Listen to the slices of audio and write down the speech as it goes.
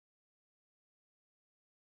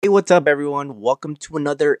Hey, what's up, everyone? Welcome to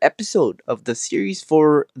another episode of the series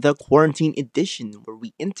for the Quarantine Edition, where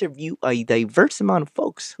we interview a diverse amount of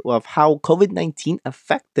folks of how COVID 19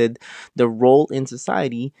 affected the role in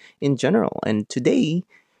society in general. And today,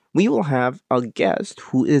 we will have a guest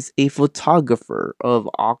who is a photographer of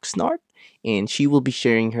Oxnard, and she will be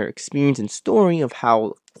sharing her experience and story of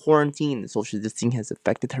how quarantine and social distancing has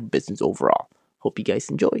affected her business overall. Hope you guys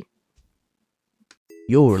enjoy.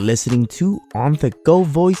 You're listening to On the Go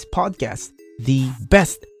Voice Podcast, the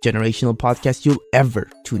best generational podcast you'll ever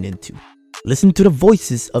tune into. Listen to the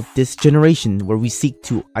voices of this generation where we seek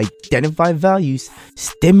to identify values,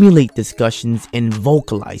 stimulate discussions, and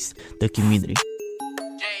vocalize the community.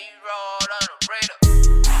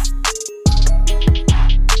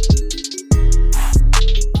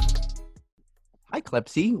 Hi,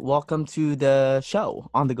 Clepsy. Welcome to the show,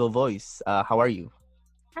 On the Go Voice. How are you?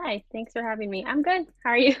 Hi, thanks for having me. I'm good.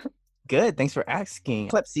 How are you? Good. Thanks for asking.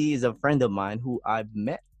 Clepsy is a friend of mine who I've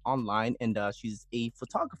met online, and she's a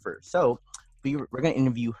photographer. So we're going to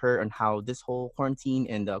interview her on how this whole quarantine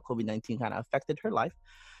and COVID-19 kind of affected her life.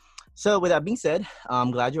 So with that being said,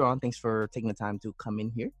 I'm glad you're on. Thanks for taking the time to come in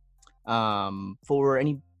here. For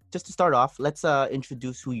any, just to start off, let's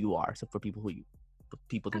introduce who you are. So for people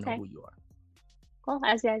to know Okay, who you are. cool.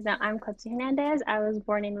 As you guys know, I'm Clepsy Hernandez. I was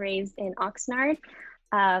born and raised in Oxnard.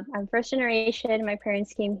 I'm first generation. My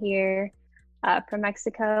parents came here from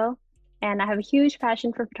Mexico, and I have a huge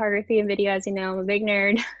passion for photography and video. As you know, I'm a big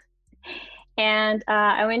nerd. And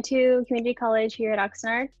I went to community college here at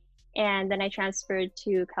Oxnard, and then I transferred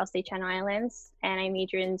to Cal State Channel Islands, and I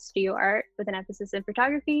majored in studio art with an emphasis in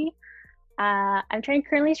photography. I'm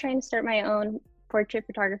currently trying to start my own portrait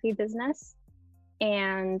photography business.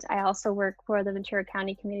 And I also work for the Ventura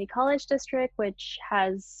County Community College District, which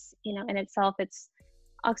has, in itself, it's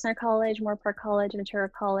Oxnard College, Moore Park College, Ventura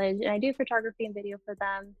College, and I do photography and video for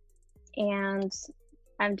them. And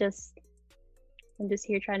I'm just, I'm just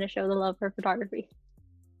here trying to show the love for photography.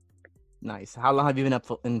 Nice. How long have you been up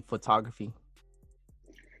in photography?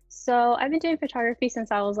 So I've been doing photography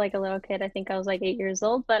since I was like a little kid. I think I was like 8 years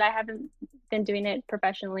old, but I haven't been doing it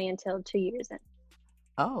professionally until 2 years in.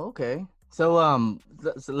 Oh, okay. So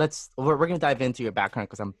we're gonna dive into your background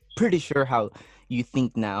because I'm pretty sure how you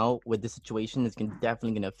think now with the situation is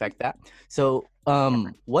definitely gonna affect that. So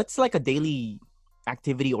what's like a daily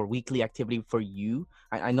activity or weekly activity for you?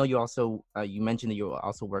 I know you also you mentioned that you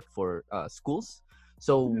also work for schools.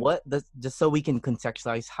 So Mhm. what does just so we can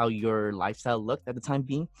contextualize how your lifestyle looked at the time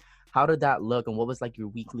being? How did that look, and what was like your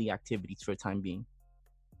weekly activities for the time being?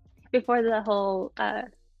 Before the whole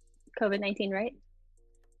COVID-19, right?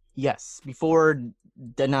 Yes, before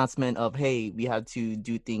the announcement of hey, we had to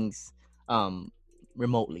do things um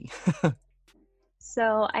remotely.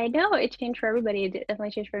 So I know it changed for everybody. It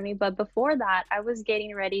definitely changed for me. But before that, I was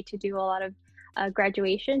getting ready to do a lot of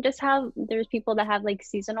graduation. Just how there's people that have like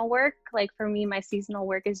seasonal work. Like for me, my seasonal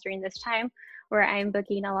work is during this time where I'm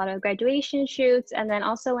booking a lot of graduation shoots. And then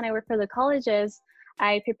also when I work for the colleges,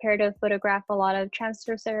 I prepare to photograph a lot of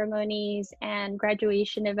transfer ceremonies and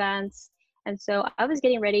graduation events. And so I was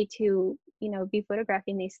getting ready to, be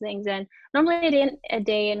photographing these things. And normally a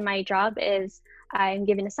day in my job is I'm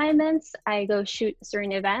given assignments, I go shoot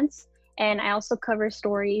certain events, and I also cover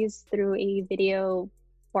stories through a video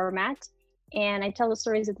format. And I tell the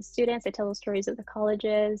stories of the students, I tell the stories of the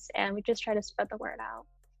colleges, and we just try to spread the word out.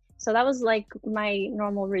 So that was like my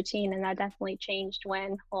normal routine, and that definitely changed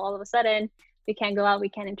when, well, all of a sudden, we can't go out, we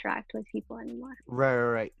can't interact with people anymore.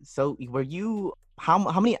 Right. So were you how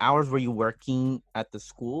many hours were you working at the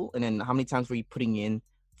school, and then how many times were you putting in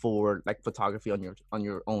for like photography on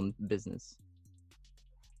your own business?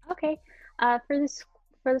 Okay,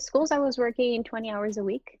 for the schools, I was working 20 hours a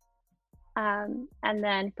week. And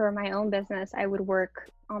then for my own business, I would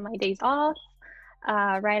work on my days off,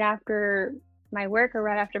 right after my work or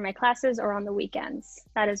right after my classes or on the weekends.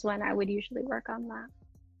 That is when I would usually work on that.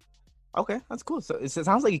 Okay, that's cool. So it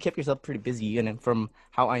sounds like you kept yourself pretty busy, and then from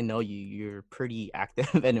how I know you, you're pretty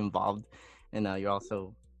active and involved, and you're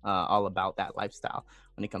also all about that lifestyle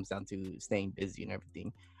when it comes down to staying busy and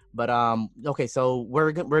everything. But okay, so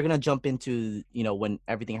we're gonna jump into when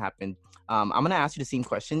everything happened. I'm gonna ask you the same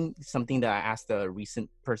question, something that I asked the recent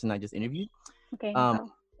person I just interviewed. Okay, no Um,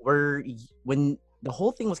 problem. when the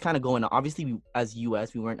whole thing was kind of going on, obviously as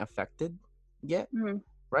US we weren't affected yet, Hmm.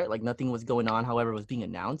 right? Like nothing was going on. However, it was being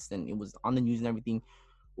announced and it was on the news and everything.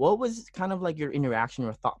 What was kind of like your interaction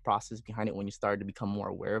or thought process behind it when you started to become more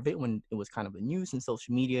aware of it? When it was kind of the news and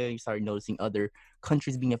social media, you started noticing other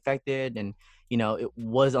countries being affected, and it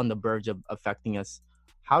was on the verge of affecting us.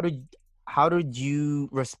 How did you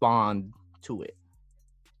respond to it?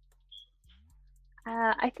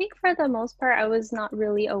 I think for the most part, I was not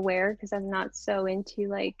really aware because I'm not so into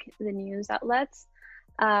like the news outlets.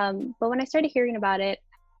 But when I started hearing about it,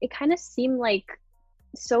 it kind of seemed like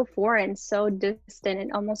so foreign, so distant.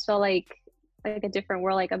 It almost felt like a different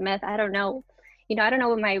world, like a myth. I don't know. I don't know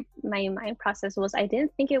what my mind process was. I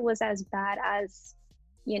didn't think it was as bad as,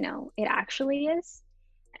 it actually is.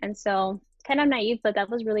 And so kind of naive, but that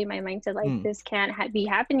was really my mindset. Like, Hmm. this can't be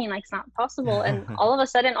happening. Like, it's not possible. And all of a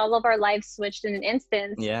sudden, all of our lives switched in an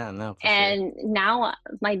instant. Yeah, no, for sure. And now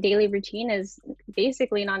my daily routine is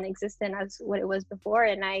basically non-existent as what it was before.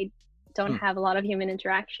 And I don't Hmm. have a lot of human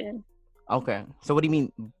interaction. Okay. So what do you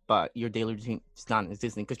mean but your daily routine is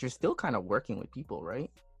non-existent? Because you're still kind of working with people, right?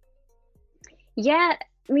 Yeah,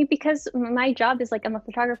 I mean, because my job is like I'm a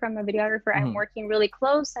photographer, I'm a videographer, I'm Hmm. working really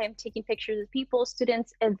close, I'm taking pictures of people,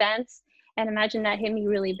 students, events. And imagine that hit me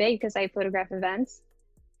really big because I photograph events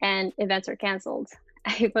and events are canceled.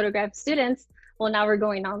 I photograph students. Well, now we're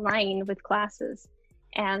going online with classes,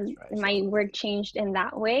 and Right. So. my work changed in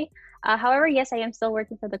that way. However, yes, I am still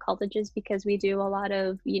working for the colleges because we do a lot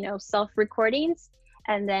of, self recordings.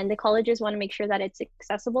 And then the colleges want to make sure that it's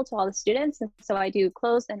accessible to all the students. And so I do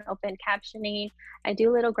closed and open captioning. I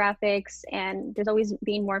do little graphics, and there's always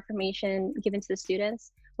being more information given to the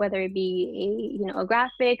students, whether it be a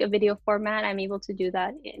graphic, a video format. I'm able to do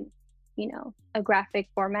that in a graphic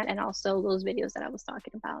format, and also those videos that I was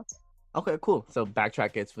talking about. Okay, cool. So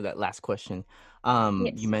backtrack it for that last question. You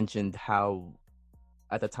Yes. mentioned how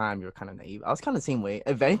at the time you were kind of naive. I was kind of the same way.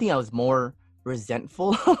 If anything, I was more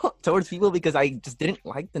resentful towards people because I just didn't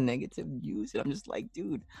like the negative news. And I'm just like,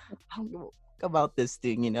 dude, I don't give a fuck about this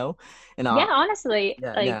thing, you know? And Yeah, honestly,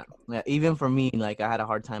 yeah, like, yeah, yeah. Even for me, like I had a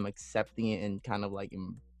hard time accepting it and kind of like,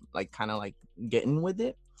 like kind of like getting with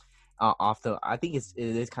it. Off the, I think it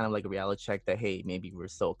is kind of like a reality check that hey, maybe we're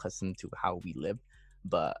so accustomed to how we live,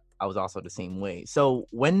 but I was also the same way. So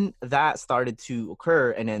when that started to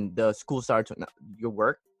occur, and then the school started to your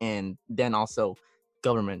work, and then also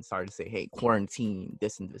government started to say, hey, quarantine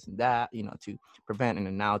this and that, to prevent, and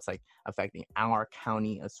then now it's like affecting our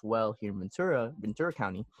county as well here in Ventura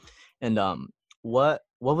County. And what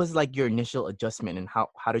was like your initial adjustment, and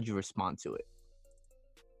how did you respond to it?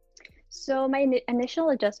 so my initial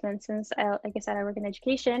adjustment, since like I said, I work in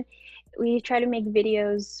education, we try to make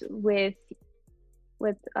videos with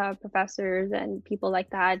professors and people like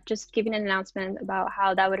that, just giving an announcement about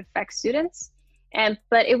how that would affect students. And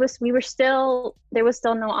but we were still there was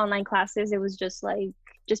still no online classes. It was just like,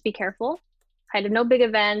 just be careful. Kind of no big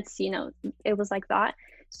events, it was like that.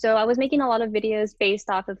 So I was making a lot of videos based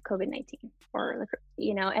off of COVID-19, or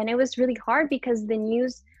and it was really hard because the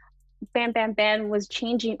news bam bam bam was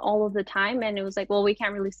changing all of the time, and it was like, well, we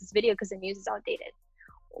can't release this video because the news is outdated,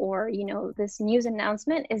 or this news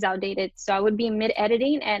announcement is outdated. So I would be mid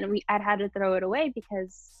editing, and I'd had to throw it away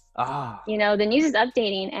because Ah, the news is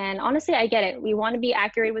updating. And honestly, I get it, we want to be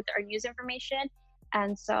accurate with our news information.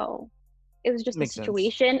 And so it was just a makes sense.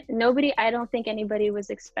 situation. I don't think anybody was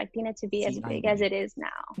expecting it to be as See, I big as it is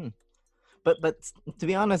now. hmm. but to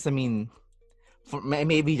be honest, I mean,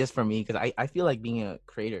 maybe just for me, because I feel like being a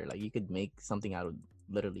creator, like you could make something out of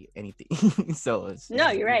literally anything. So it's No,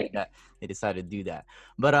 just you're weird right. that they decided to do that.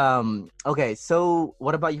 But okay, so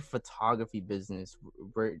what about your photography business?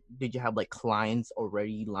 Where did you have like clients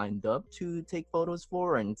already lined up to take photos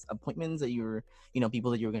for, and appointments that you're,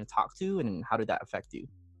 people that you were going to talk to, and how did that affect you?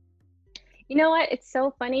 You know what? It's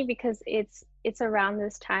so funny because it's around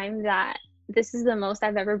this time that this is the most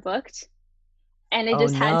I've ever booked, and it Oh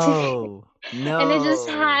just had to be, no, and it just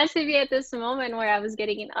no. had to be at this moment where I was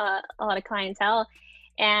getting a lot of clientele.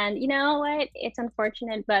 And you know what? It's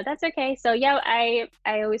unfortunate, but that's okay. So yeah, I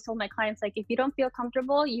always told my clients, like, if you don't feel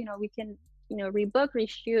comfortable, we can rebook,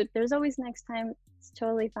 reshoot. There's always next time. It's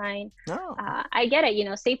totally fine. No. I get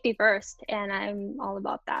it. Safety first, and I'm all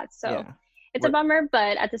about that. So Yeah. it's a Were bummer,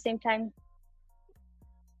 but at the same time,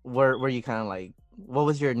 were you kind of like, what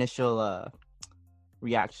was your initial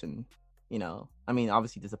reaction? I mean,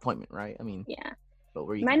 obviously disappointment, right? I mean, yeah. but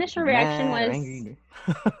were you My kind of like initial reaction mad or was, angry?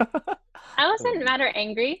 I Or wasn't mad or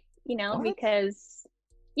angry, what? because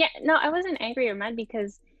yeah, no, I wasn't angry or mad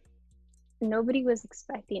because nobody was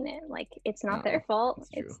expecting it. Like, it's not No, their fault. that's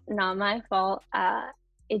true. It's not my fault.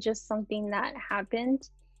 It's just something that happened.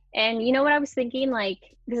 And you know what I was thinking? Like,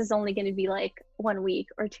 this is only going to be like 1 week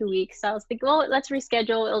or 2 weeks. So I was thinking, well, let's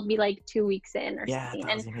reschedule. It'll be like 2 weeks in or Yeah, something, that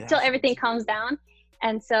and was gonna be until asking you everything too. calms down.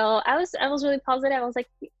 And so I was really positive. I was like,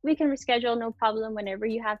 we can reschedule, no problem, whenever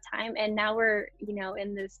you have time. And now we're,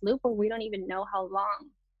 in this loop where we don't even know how long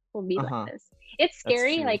we'll be Uh like huh. this. It's That's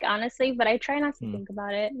scary, true. like, honestly, but I try not to Hmm. think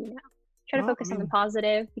about it. Try to No, I focus on the mean,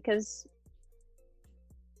 positive because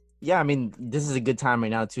yeah, I mean, this is a good time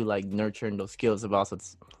right now to like nurturing those skills, but also,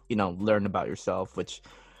 learn about yourself, which,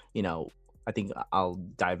 you know, I think I'll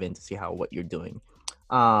dive in to see how what you're doing.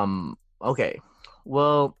 Okay.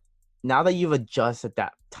 Well, now that you've adjusted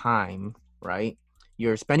that time, right?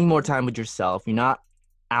 You're spending more time with yourself. You're not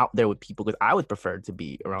out there with people because I would prefer to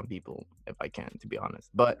be around people if I can, to be honest.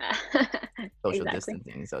 But social Exactly.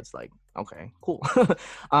 distancing, so it's like, okay, cool.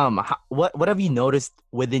 What have you noticed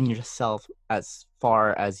within yourself as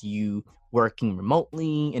far as you working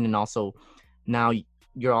remotely, and then also now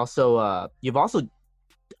you've also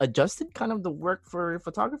adjusted kind of the work for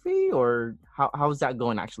photography, or how is that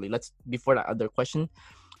going actually? Let's before that other question,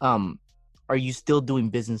 um are you still doing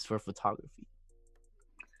business for photography?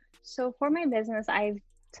 So for my business, I've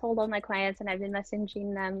told all my clients and I've been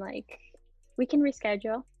messaging them like we can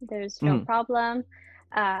reschedule. There's no Mm-hmm. problem.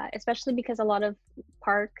 Especially because a lot of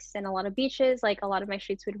parks and a lot of beaches, like a lot of my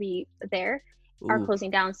shoots would be there, are Ooh,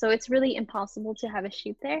 closing down. So it's really impossible to have a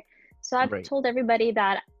shoot there. So I've right. told everybody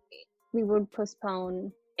that we would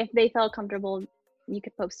postpone if they felt comfortable. You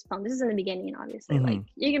could postpone. This is in the beginning, obviously. Mm-hmm. Like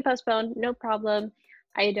you can postpone, no problem.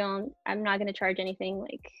 I'm not going to charge anything.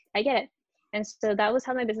 Like I get it. And so that was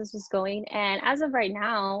how my business was going. And as of right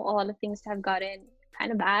now, a lot of things have gotten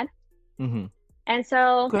kind of bad. Mm-hmm. And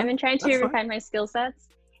so I've Okay, been trying to that's fine. refine my skill sets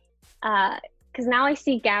because now I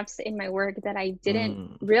see gaps in my work that I didn't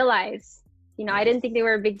Mm, realize. I nice. didn't think they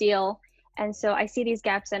were a big deal. And so I see these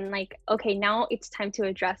gaps and like, okay, now it's time to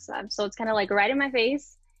address them. So it's kind of like right in my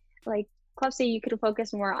face, like, Clepsy, you could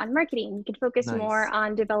focus more on marketing. You could focus more Nice.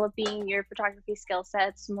 on developing your photography skill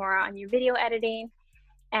sets, more on your video editing.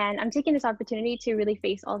 And I'm taking this opportunity to really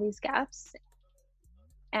face all these gaps.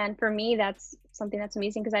 And for me, that's something that's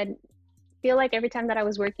amazing because I feel like every time that I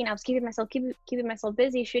was working, I was keeping myself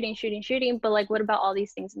busy, shooting. But like, what about all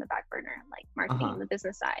these things in the back burner, like marketing Uh-huh. on the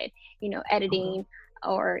business side, Okay. editing,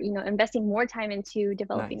 or investing more time into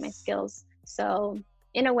developing my Nice. skills. So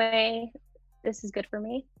in a way, this is good for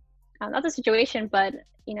me. Not the situation, but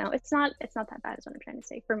it's not that bad. Is what I'm trying to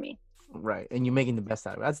say for me. Right, and you're making the best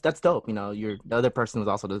out of it. That's dope. You're the other person was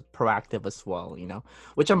also the proactive as well.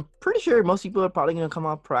 Which I'm pretty sure most people are probably gonna come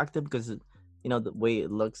out proactive because the way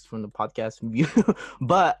it looks from the podcast view.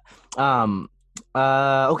 But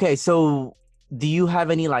okay. So, do you have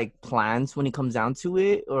any like plans when it comes down to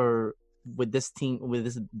it, or with this team, with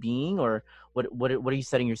this being, or what are you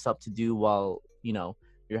setting yourself to do while you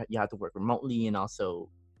have to work remotely, and also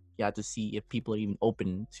you have to see if people are even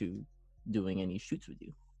open to doing any shoots with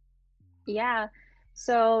you? Yeah.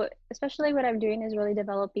 So especially what I'm doing is really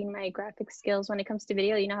developing my graphic skills when it comes to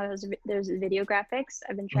video. You know how there's video graphics.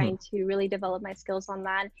 I've been Mm-hmm. trying to really develop my skills on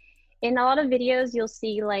that. In a lot of videos, you'll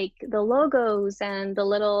see like the logos and the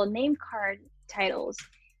little name card titles.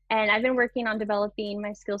 And I've been working on developing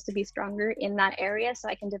my skills to be stronger in that area so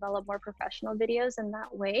I can develop more professional videos in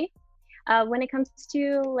that way. When it comes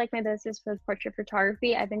to like my business with portrait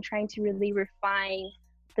photography, I've been trying to really refine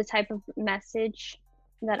the type of message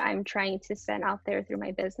that I'm trying to send out there through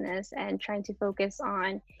my business and trying to focus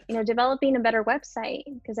on, developing a better website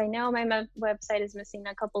because I know my website is missing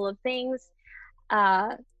a couple of things.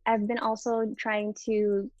 I've been also trying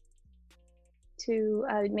to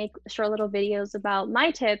make short little videos about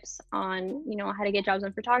my tips on how to get jobs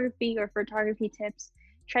in photography or photography tips,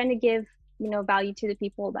 trying to give value to the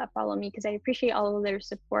people that follow me because I appreciate all of their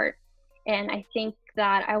support. And I think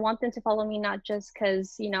that I want them to follow me not just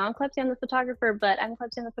because I'm Clepsy, I'm the photographer, but I'm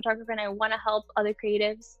Clepsy, I'm the photographer, and I want to help other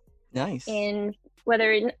creatives Nice. in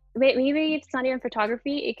whether maybe it's not even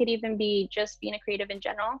photography, it could even be just being a creative in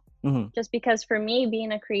general. Mm-hmm. Just because for me,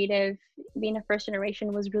 being a creative, being a first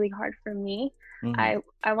generation was really hard for me. Mm-hmm.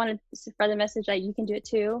 I wanted to spread the message that you can do it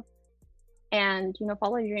too, and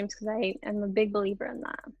follow your dreams because I am a big believer in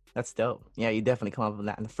That's dope. Yeah, you definitely come up with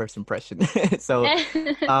that in the first impression. So,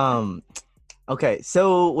 that. um, okay.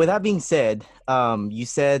 So with that being said, you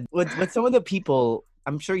said with some of the people,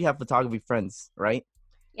 I'm sure you have photography friends, right?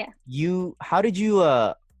 Yeah. How did you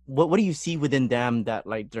what do you see within them that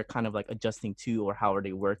like they're kind of like adjusting to, or how are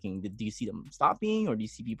they working? Do you see them stopping, or do you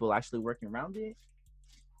see people actually working around it,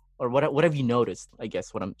 or what have you noticed? I guess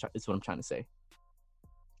is what I'm trying to say.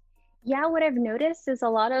 Yeah, what I've noticed is a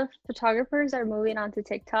lot of photographers are moving on to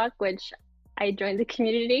TikTok, which I joined the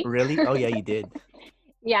community. Really? Oh yeah, you did.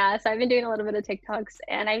 Yeah, so I've been doing a little bit of TikToks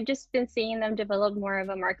and I've just been seeing them develop more of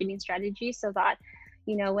a marketing strategy so that,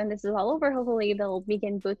 when this is all over, hopefully they'll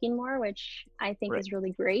begin booking more, which I think Right. is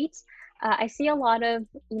really great. I see a lot of,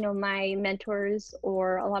 my mentors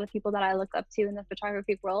or a lot of people that I look up to in the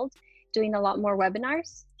photography world doing a lot more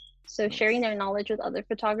webinars. So sharing Nice. their knowledge with other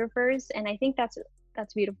photographers. And I think that's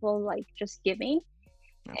beautiful, like just giving.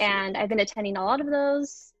 And Absolutely. I've been attending a lot of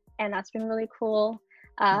those. and that's been really cool.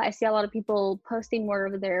 I see a lot of people posting more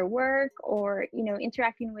of their work, or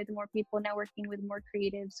interacting with more people, networking with more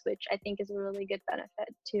creatives, which I think is a really good benefit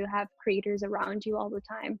to have creators around you all the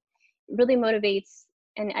time. It really motivates,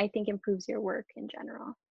 and I think improves your work in general.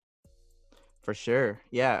 For sure.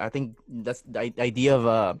 Yeah, I think that's the idea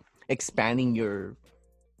of expanding your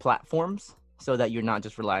platforms so that you're not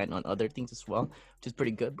just reliant on other things as well, which is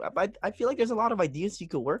pretty good. But I feel like there's a lot of ideas you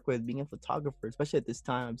could work with being a photographer, especially at this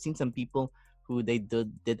time. I've seen some people who they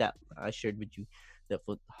did that. I shared with you the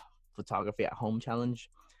photography at home challenge.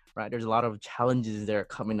 Right, there's a lot of challenges that are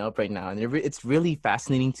coming up right now, and it's really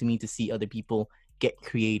fascinating to me to see other people get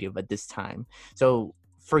creative at this time. So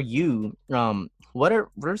for you, what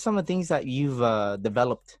are some of the things that you've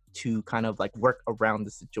developed to kind of like work around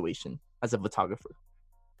the situation as a photographer?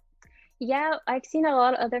 Yeah, I've seen a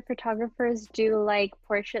lot of other photographers do like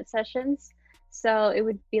portrait sessions. So it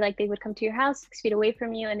would be like they would come to your house 6 feet away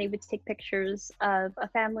from you, and they would take pictures of a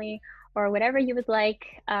family or whatever you would like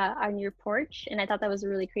on your porch. And I thought that was a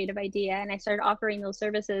really creative idea. And I started offering those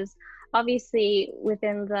services, obviously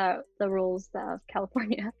within the rules of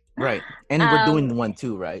California. Right. And we're Um, doing one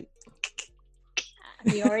too, right?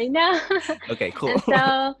 you already know. Okay, cool. And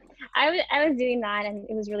so I was doing that, and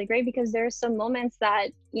it was really great because there are some moments that,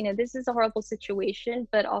 this is a horrible situation,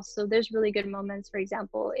 but also there's really good moments. For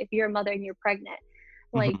example, if you're a mother and you're pregnant,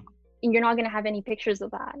 like Mhm. you're not going to have any pictures of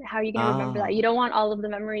that. How are you going to remember that? Ah, You don't want all of the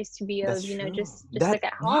memories to be that's of, true. just That like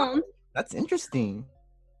at wow, home. that's interesting.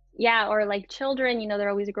 Yeah, or like children, they're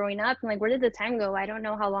always growing up, and like, where did the time go? I don't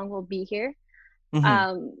know how long we'll be here. Hmm.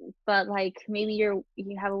 um but like maybe you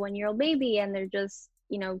have a 1-year-old baby, and they're just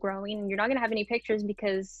growing, and you're not going to have any pictures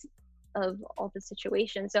because of all the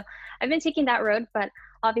situation. So I've been taking that road, but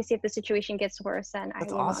obviously if the situation gets worse, then I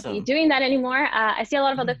That's will not be awesome. doing that anymore. I see a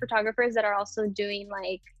lot of other Mm. photographers that are also doing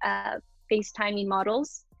like FaceTiming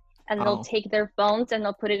models, and they'll Oh, take their phones and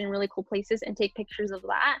they'll put it in really cool places and take pictures of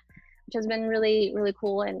that, which has been really really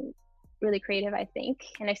cool and really creative, I think.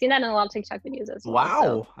 And I've seen that in a lot of TikTok videos as well.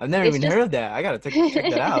 So wow. I've never it's even just heard of that. I gotta check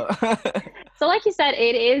that out. so like you said,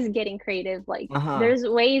 it is getting creative. Like Uh-huh. there's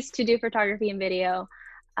ways to do photography and video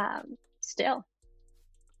still.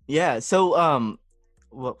 Yeah. So,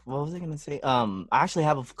 what was I gonna say? I actually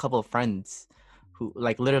have a couple of friends who,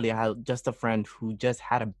 like, literally, I had just a friend who just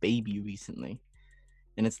had a baby recently,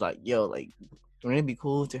 and it's like, yo, like, wouldn't it be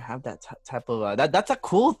cool to have that type of that's a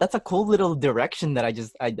cool little direction that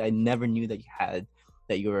I never knew that you had,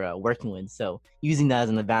 that you were working with. So using that as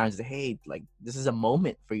an advantage, that, hey, like, this is a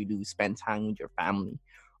moment for you to spend time with your family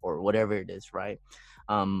or whatever it is, right?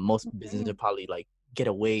 Most businesses Mhm. are probably like get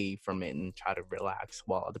away from it and try to relax,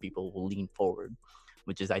 while other people will lean forward,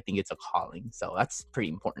 which is, I think, it's a calling. So that's pretty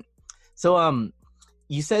important. So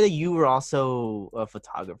you said that you were also a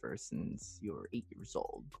photographer since you were 8 years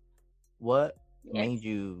old. What made Yes.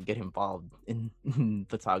 you get involved in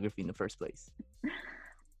photography in the first place?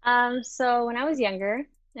 So when I was younger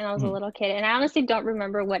and I was a Mhm. little kid, and I honestly don't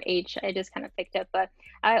remember what age I just kind of picked up, but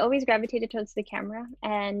I always gravitated towards the camera,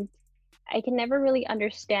 and I can never really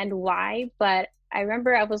understand why, but I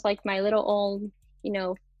remember I was like my little old, you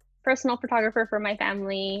know, personal photographer for my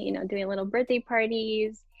family, doing little birthday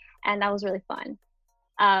parties, and that was really fun.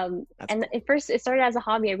 That's And cool. at first it started as a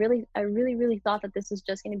hobby. I really thought that this was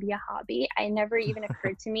just going to be a hobby. I never even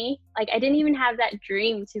occurred to me. Like I didn't even have that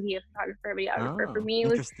dream to be a photographer, videographer. For Oh, me,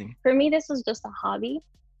 interesting. this was just a hobby.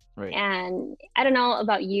 Right. And I don't know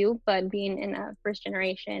about you, but being in a first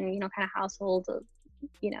generation, kind of household,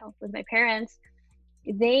 with my parents,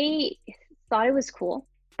 they thought it was cool,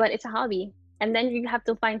 but it's a hobby. And then you have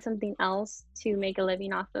to find something else to make a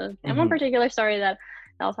living off of. And one Hmm. particular story that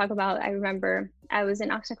I'll talk about, I remember I was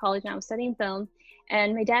in Oxford College and I was studying film,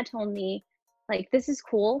 and my dad told me, like, this is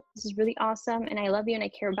cool, this is really awesome, and I love you and I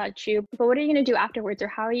care about you. But what are you going to do afterwards? Or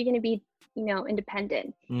how are you going to be,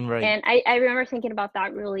 independent? Right. And I remember thinking about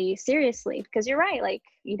that really seriously, because you're right. Like,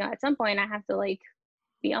 at some point I have to like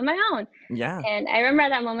be on my own. Yeah. And I remember at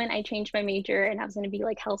that moment I changed my major and I was going to be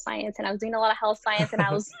like health science, and I was doing a lot of health science, and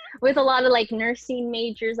I was with a lot of like nursing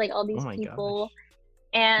majors, like all Oh these my people. gosh.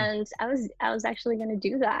 And I was actually going to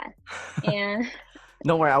do that. And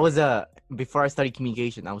Don't worry. I was before I studied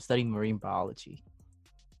communication, I was studying marine biology.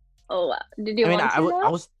 oh, wow. Did you I mean, want to I though?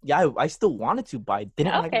 was, yeah, I still wanted to, but I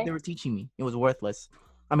didn't like what they Okay. were teaching me. It was worthless.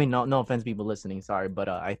 I mean, no offense, people listening, sorry, but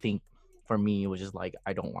I think for me it was just like,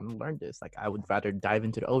 I don't want to learn this. Like, I would rather dive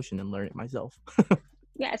into the ocean and learn it myself.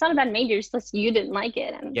 Yeah, it's not a bad major, it's just you didn't like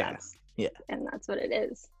it, and Yeah. Yeah. that's what it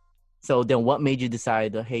is. So then what made you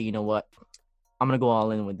decide, hey, you know what? I'm going to go all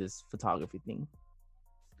in with this photography thing.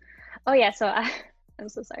 Oh yeah, so I'm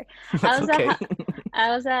so sorry. I That's was okay.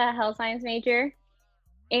 I was a health science major,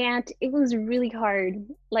 And it was really hard.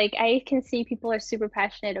 Like, I can see people are super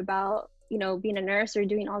passionate about, being a nurse or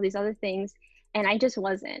doing all these other things. And I just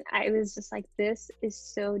wasn't. I was just like, this is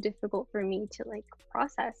so difficult for me to like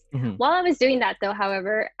process. Hmm. While I was doing that though,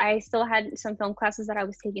 however, I still had some film classes that I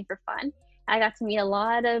was taking for fun. I got to meet a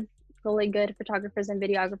lot of really good photographers and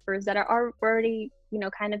videographers that are already,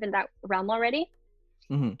 kind of in that realm already.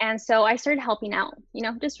 Hmm. And so I started helping out,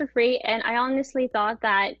 just for free. And I honestly thought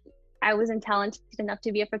that I wasn't talented enough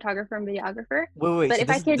to be a photographer and videographer. Wait. But So if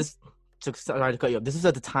I could, sorry to cut you off. This is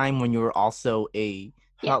at the time when you were also a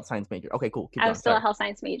yeah, health science major. Okay, cool. Keep I was going. still a Sorry. health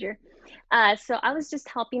science major. So I was just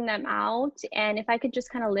helping them out. And if I could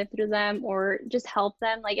just kind of live through them or just help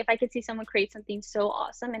them, like if I could see someone create something so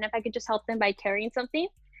awesome and if I could just help them by carrying something,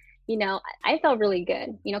 I felt really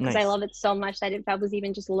good, because I Nice. love it so much that if I was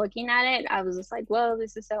even just looking at it, I was just like, whoa,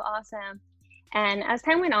 this is so awesome. And as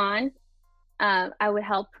time went on, I would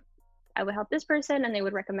help this person and they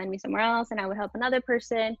would recommend me somewhere else and I would help another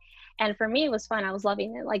person. And for me, it was fun. I was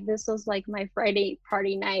loving it. Like this was like my Friday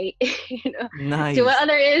party night, to what Nice.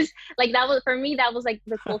 other is like, that was for me, that was like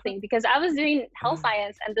the cool thing because I was doing health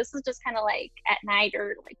science and this was just kind of like at night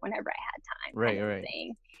or like whenever I had time kind Right, of right.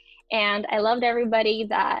 thing. And I loved everybody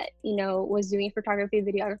that, was doing photography,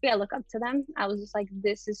 videography. I look up to them. I was just like,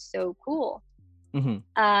 this is so cool. Hmm.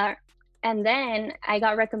 Uh, and then I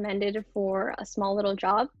got recommended for a small little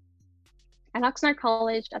job at Oxnard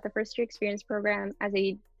College at the first year experience program as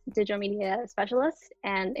a digital media specialist.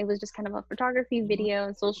 And it was just kind of a photography, video,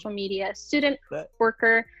 and social media student That.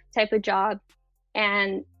 worker type of job.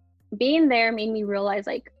 And being there made me realize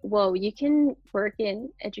like, whoa, you can work in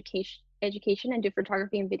education and do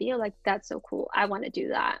photography and video. Like that's so cool. I want to do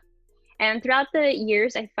that. And throughout the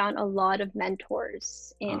years, I found a lot of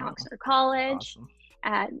mentors in Oh, Oxnard College, awesome.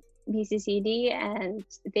 at BCCD, and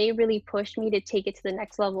they really pushed me to take it to the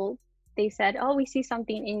next level. They said, oh, we see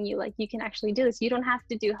something in you. Like you can actually do this. You don't have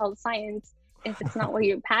to do health science if it's not what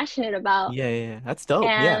you're passionate about. Yeah. That's dope.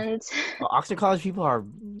 Yeah. And Oxford College people are.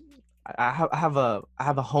 I have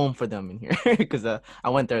a home for them in here because I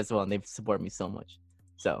went there as well and they've supported me so much.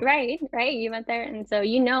 So. right, you went there. And so,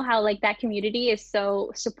 how like that community is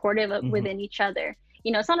so supportive of, Hmm. within each other.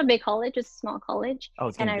 It's not a big college, it's a small college. Oh,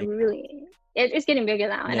 it's And getting I big. really, it's getting bigger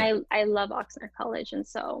now. And Yeah. I love Oxnard College. And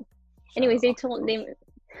so, Shout anyways, out they Oxford told, they,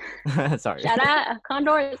 College. Sorry. shout out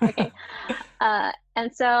Condors. Okay.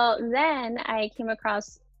 And so then I came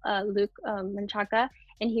across Luke Menchaca,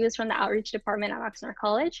 and he was from the outreach department at Oxnard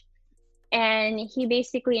College. And he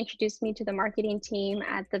basically introduced me to the marketing team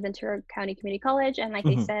at the Ventura County Community College. And like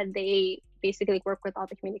I Hmm. said, they basically work with all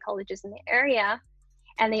the community colleges in the area.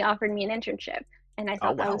 And they offered me an internship. And I Oh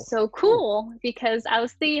thought that was wow. so Cool. cool because I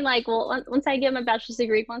was thinking like, well, once I get my bachelor's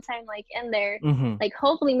degree, once I'm like in there, Hmm. like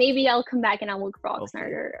hopefully maybe I'll come back and I'll work for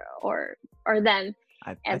Oxnard Hopefully, or them.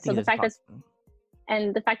 I And so think the that's fact that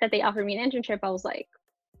possible. they offered me an internship, I was like,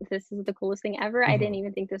 this is the coolest thing ever. I Hmm. didn't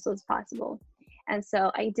even think this was possible. And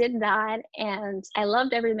so I did that and I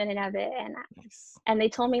loved every minute of it. Nice. And they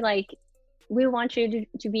told me like, we want you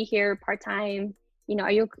to be here part-time.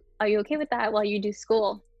 Are you okay with that while you do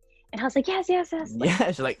school? And I was like, yes. Like, Yeah,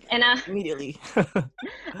 she's like and immediately. I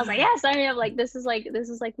was like, yes, I mean, like, this is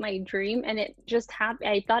like my dream. And it just happened.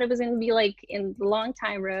 I thought it was going to be like in the long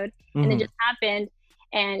time road and it Hmm. just happened.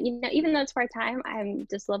 And, even though it's part time, I'm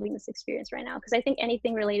just loving this experience right now. Cause I think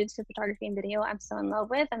anything related to photography and video, I'm so in love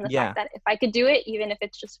with. And the fact Yeah, that if I could do it, even if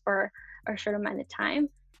it's just for a short amount of time,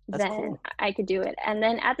 that's then cool. I could do it. And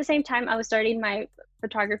then at the same time, I was starting my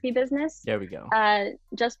photography business, There we go.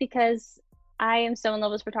 just because I am so in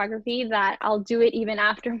love with photography that I'll do it even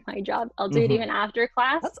after my job. I'll do it Hmm. even after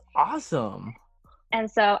class. That's awesome. And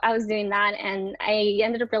so I was doing that, and I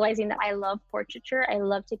ended up realizing that I love portraiture. I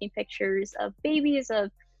love taking pictures of babies, of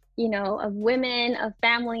women, of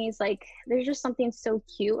families. Like, there's just something so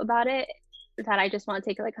cute about it that I just want to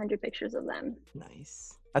take like 100 pictures of them.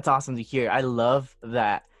 Nice. That's awesome to hear. I love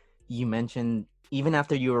that you mentioned even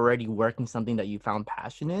after you were already working something that you found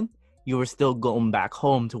passion in, you were still going back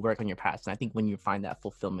home to work on your passion. I think when you find that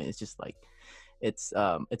fulfillment, it's just like it's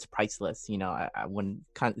priceless.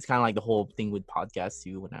 It's kind of like the whole thing with podcasts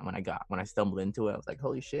too. When I stumbled into it, I was like,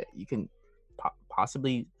 holy shit, you can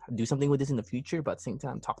possibly do something with this in the future, but at the same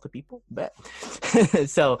time talk to people. Bet.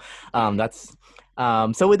 So that's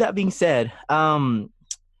so with that being said,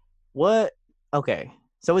 what okay.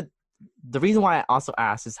 So the reason why I also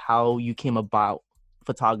asked is how you came about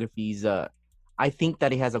photography's I think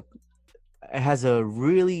that it has a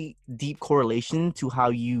really deep correlation to how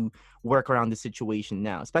you work around the situation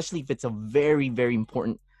now, especially if it's a very, very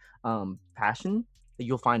important passion that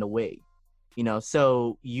you'll find a way.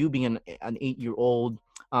 So you being an 8-year-old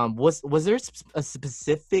Was there a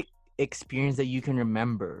specific experience that you can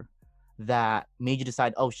remember that made you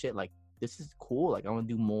decide, oh shit, like this is cool, like I want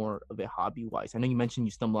to do more of it hobby wise? I know you mentioned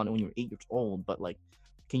you stumbled on it when you were 8 years old, but like,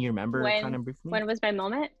 can you remember kind When of briefly? when was my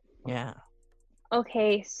moment? Yeah.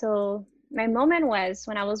 Okay, so my moment was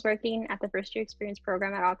when I was working at the first year experience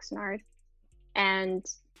program at Oxnard, and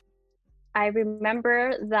I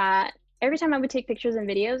remember that every time I would take pictures and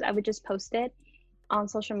videos, I would just post it on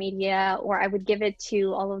social media, or I would give it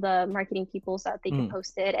to all of the marketing people so that they could Mm,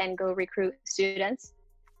 post it and go recruit students.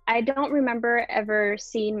 I don't remember ever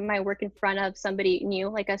seeing my work in front of somebody new,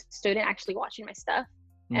 like a student actually watching my stuff.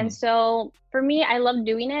 And mm, so for me, I love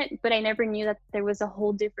doing it, but I never knew that there was a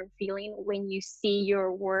whole different feeling when you see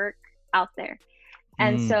your work out there.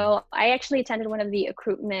 And mm. so I actually attended one of the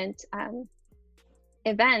recruitment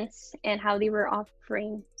events and how they were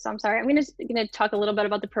offering. So I'm sorry, I'm gonna talk a little bit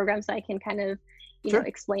about the program so I can kind of, Sure.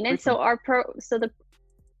 explain it. Briefly. So the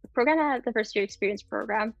program at the first year experience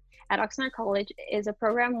program at Oxnard College is a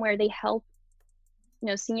program where they help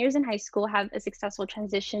seniors in high school have a successful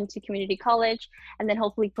transition to community college, and then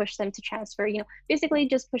hopefully push them to transfer, basically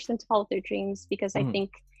just push them to follow their dreams, because I Mm,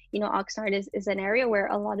 think Oxnard is an area where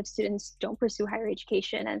a lot of students don't pursue higher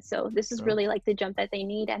education, and so this is sure. really like the jump that they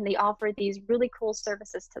need, and they offer these really cool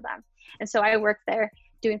services to them. And so I work there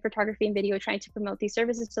doing photography and video, trying to promote these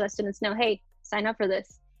services so that students know, hey, sign up for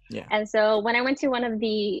this. Yeah. And so when I went to one of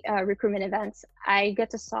the recruitment events, I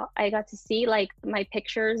got to see like my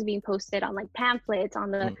pictures being posted on like pamphlets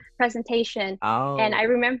on the Mm. presentation. And Oh. I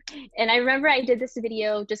remember I did this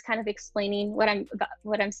video just kind of explaining what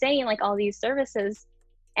I'm saying, like all these services.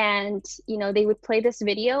 And they would play this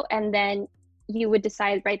video, and then you would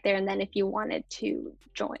decide right there and then if you wanted to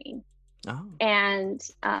join. Oh. And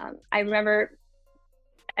I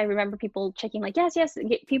remember people checking like, yes, yes,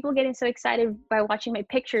 people getting so excited by watching my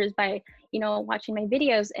pictures, by, watching my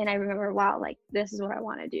videos. And I remember, wow, like this is what I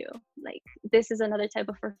want to do. Like this is another type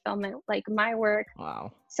of fulfillment. Like my work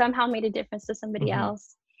Wow. somehow made a difference to somebody Mm-hmm.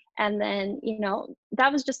 else. And then,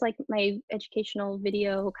 that was just like my educational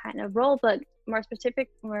video kind of role, but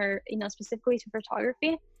specifically to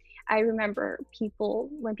photography. I remember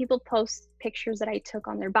when people post pictures that I took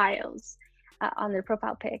on their bios, on their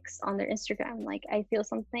profile pics, on their Instagram, like I feel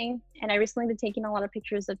something. And I recently been taking a lot of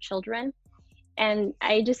pictures of children, and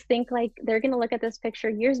I just think like they're gonna look at this picture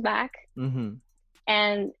years back, Mm-hmm.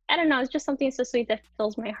 and I don't know, it's just something so sweet that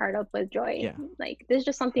fills my heart up with joy. Yeah. Like there's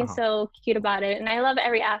just something Uh-huh. so cute about it, and I love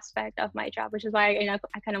every aspect of my job, which is why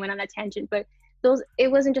I kind of went on a tangent. But it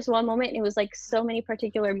wasn't just one moment; it was like so many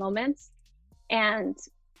particular moments, and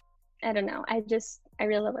I don't know. I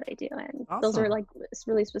really love what I do, and those are Awesome. like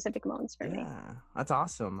really specific moments for me. Yeah, that's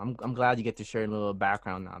awesome. I'm glad you get to share a little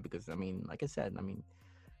background now, because I mean, like I said, I mean,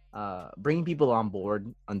 bringing people on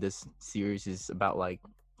board on this series is about like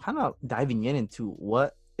kind of diving into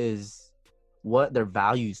what their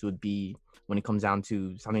values would be when it comes down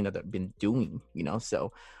to something that they've been doing,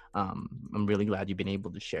 So I'm really glad you've been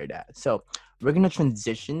able to share that. So we're gonna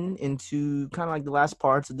transition into kind of like the last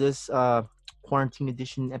parts of this quarantine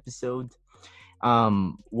edition episode.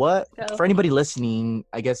 What So for anybody listening,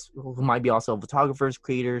 I guess, who might be also photographers,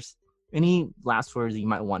 creators, any last words that you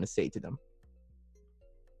might want to say to them?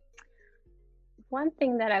 one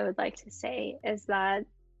thing that I would like to say is that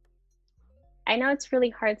I know it's really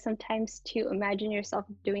hard sometimes to imagine yourself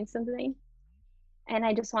doing something. And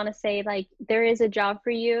I just want to say, like, there is a job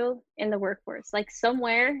for you in the workforce. Like,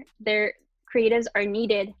 somewhere, there creatives are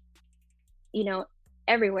needed, you know,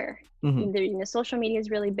 everywhere. Mm-hmm. Social media is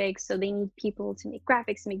really big, so they need people to make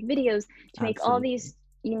graphics, to make videos, to make all Absolutely.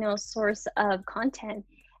 these, source of content.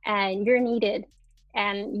 And you're needed,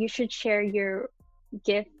 and you should share your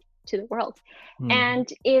gift to the world. Mm-hmm.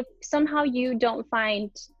 And if somehow you don't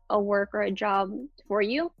find a work or a job for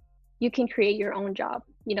you, you can create your own job.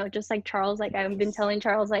 Just like Charles, like I've been Yes. telling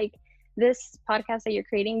Charles, like this podcast that you're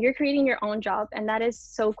creating your own job. And that is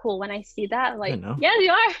so cool. When I see that, I like, know. yeah,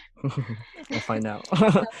 you are. We'll find out.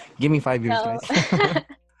 Give me 5 years, So guys.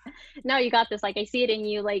 no, you got this. Like I see it in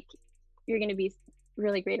you, like you're going to be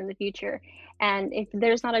really great in the future. And if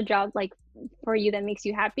there's not a job like for you that makes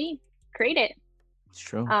you happy, create it. It's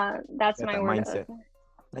true. That's Got my that word of mindset.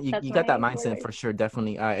 You, that's you got that my word mindset of for sure.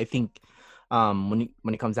 Definitely. I think when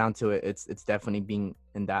it comes down to it, it's definitely being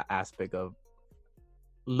in that aspect of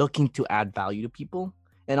looking to add value to people,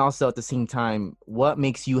 and also at the same time, what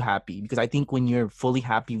makes you happy. Because I think when you're fully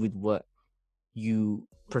happy with what you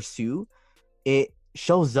pursue, it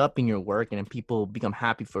shows up in your work, and then people become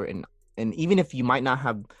happy for it. And even if you might not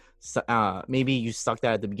have maybe you sucked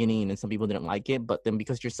at the beginning and some people didn't like it, but then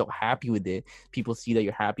because you're so happy with it, people see that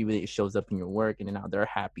you're happy with it. It shows up in your work, and then now they're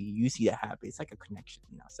happy. You see that happy. It's like a connection,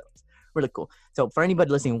 So it's really cool. So for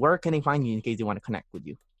anybody listening, where can they find you in case they want to connect with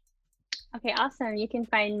you? Okay, awesome. You can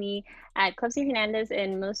find me at Clepsy Hernandez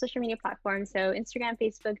in most social media platforms. So Instagram,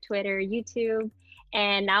 Facebook, Twitter, YouTube.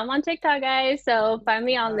 And now I'm on TikTok, guys. So find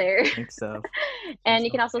me on there. And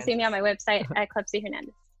you can also see me on my website at Clepsy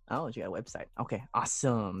Hernandez. Oh, you got a website. Okay,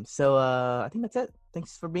 awesome. So I think that's it.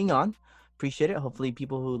 Thanks for being on. Appreciate it. Hopefully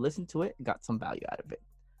people who listen to it got some value out of it.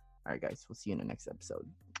 All right, guys. We'll see you in the next episode.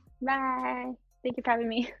 Bye. Thank you for having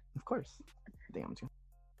me. Of course. Damn.